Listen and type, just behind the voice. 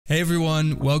Hey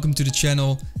everyone, welcome to the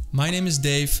channel. My name is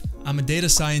Dave, I'm a data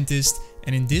scientist,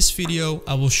 and in this video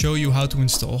I will show you how to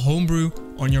install Homebrew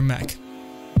on your Mac.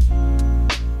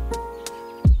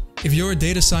 If you're a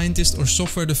data scientist or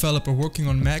software developer working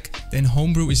on Mac, then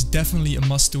Homebrew is definitely a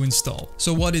must to install.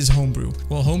 So what is Homebrew?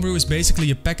 Well, Homebrew is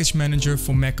basically a package manager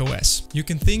for macOS. You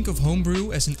can think of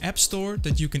Homebrew as an app store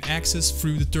that you can access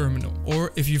through the terminal.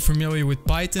 Or if you're familiar with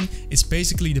Python, it's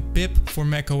basically the pip for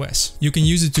macOS. You can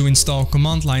use it to install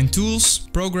command line tools,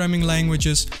 programming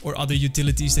languages, or other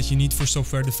utilities that you need for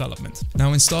software development.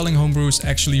 Now, installing Homebrew is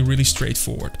actually really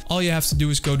straightforward. All you have to do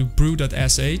is go to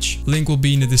brew.sh, link will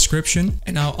be in the description,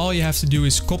 and now all you have to do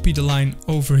is copy the line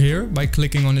over here by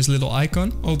clicking on this little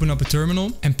icon, open up a terminal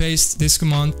and paste this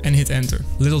command and hit enter.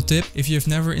 Little tip, if you have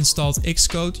never installed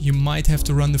Xcode, you might have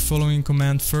to run the following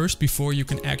command first before you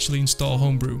can actually install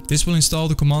Homebrew. This will install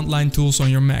the command line tools on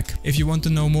your Mac. If you want to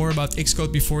know more about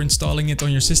Xcode before installing it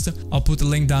on your system, I'll put the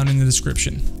link down in the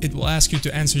description. It will ask you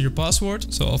to enter your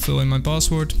password, so I'll fill in my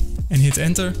password and hit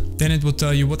enter. Then it will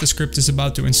tell you what the script is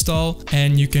about to install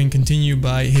and you can continue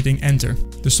by hitting enter.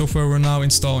 The software will now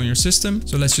install on your system,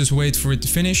 so let's just wait for it to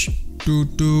finish.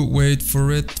 Wait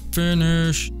for it to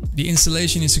finish. The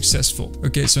installation is successful.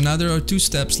 Okay, so now there are two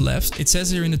steps left. It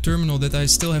says here in the terminal that I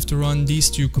still have to run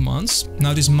these two commands.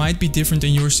 Now this might be different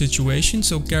in your situation,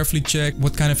 so carefully check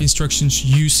what kind of instructions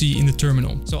you see in the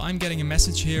terminal. So I'm getting a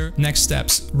message here. Next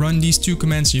steps, run these two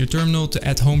commands in your terminal to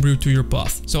add Homebrew to your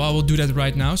path. So I will do that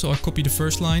right now. So I'll copy the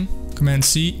first line, Command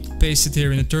C, paste it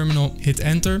here in the terminal, hit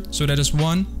enter. So that is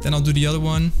one. Then I'll do the other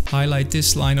one, highlight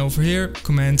this line over here,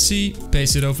 Command C,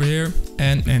 paste it over here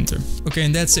and enter. Okay,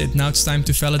 and that's it. Now it's time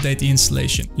to validate the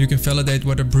installation. You can validate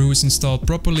whether Brew is installed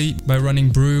properly by running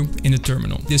Brew in the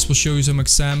terminal. This will show you some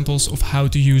examples of how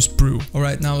to use Brew.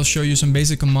 Alright, now I'll show you some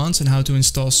basic commands and how to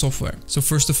install software. So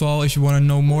first of all, if you want to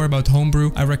know more about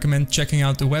Homebrew, I recommend checking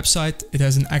out the website. It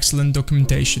has an excellent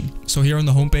documentation. So here on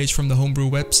the homepage from the Homebrew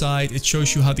website, it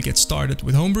shows you how to get started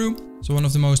with Homebrew. So one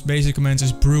of the most basic commands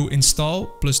is brew install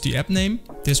plus the app name.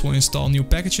 This will install new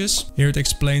packages. Here it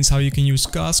explains how you can use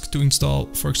Cask to install,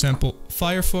 for example,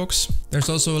 Firefox. There's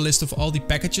also a list of all the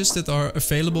packages that are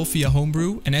available via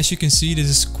Homebrew. And as you can see, this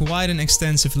is quite an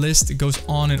extensive list. It goes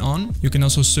on and on. You can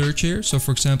also search here. So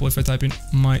for example, if I type in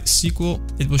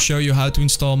MySQL, it will show you how to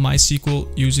install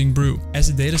MySQL using Brew. As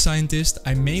a data scientist,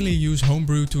 I mainly use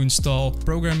Homebrew to install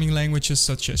programming languages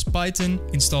such as Python,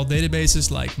 install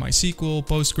databases like MySQL,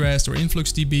 Postgres, or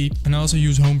InfluxDB, and I also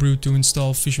use Homebrew to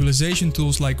install visualization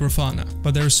tools like Grafana.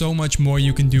 But there is so much more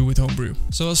you can do with Homebrew.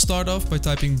 So I'll start off by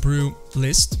typing brew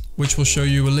list, which will show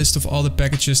you a list of all the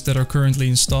packages that are currently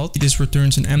installed. This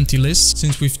returns an empty list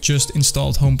since we've just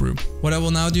installed Homebrew. What I will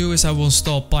now do is I will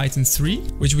install Python 3,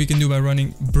 which we can do by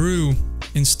running brew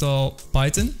install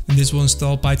Python, and this will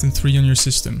install Python 3 on your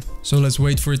system. So let's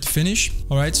wait for it to finish.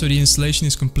 Alright, so the installation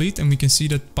is complete and we can see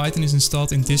that Python is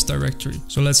installed in this directory.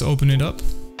 So let's open it up.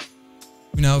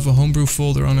 We now have a Homebrew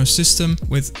folder on our system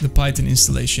with the Python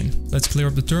installation. Let's clear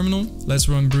up the terminal. Let's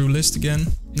run brew list again.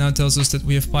 Now it tells us that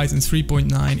we have Python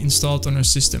 3.9 installed on our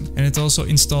system, and it also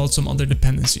installed some other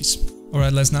dependencies.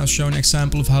 Alright, let's now show an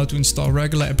example of how to install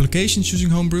regular applications using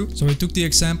Homebrew. So I took the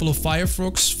example of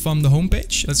Firefox from the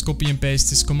homepage. Let's copy and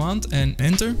paste this command and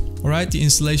enter. Alright, the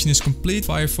installation is complete.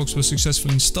 Firefox was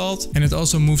successfully installed, and it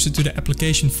also moves it to the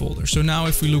application folder. So now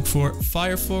if we look for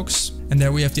Firefox, and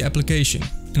there we have the application.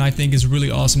 And I think it's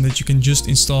really awesome that you can just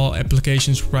install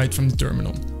applications right from the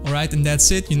terminal. Alright, and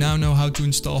that's it. You now know how to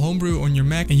install Homebrew on your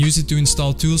Mac and use it to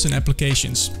install tools and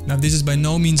applications. Now this is by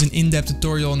no means an in-depth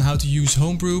tutorial on how to use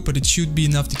Homebrew, but it should be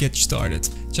enough to get you started.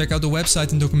 Check out the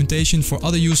website and documentation for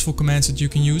other useful commands that you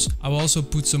can use. I will also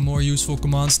put some more useful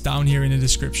commands down here in the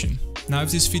description. Now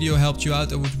if this video helped you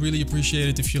out, I would really appreciate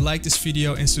it if you like this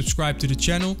video and subscribe to the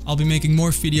channel. I'll be making more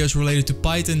videos related to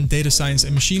Python, data science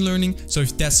and machine learning, so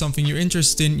if that's something you're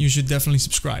interested in, you should definitely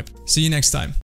subscribe. See you next time.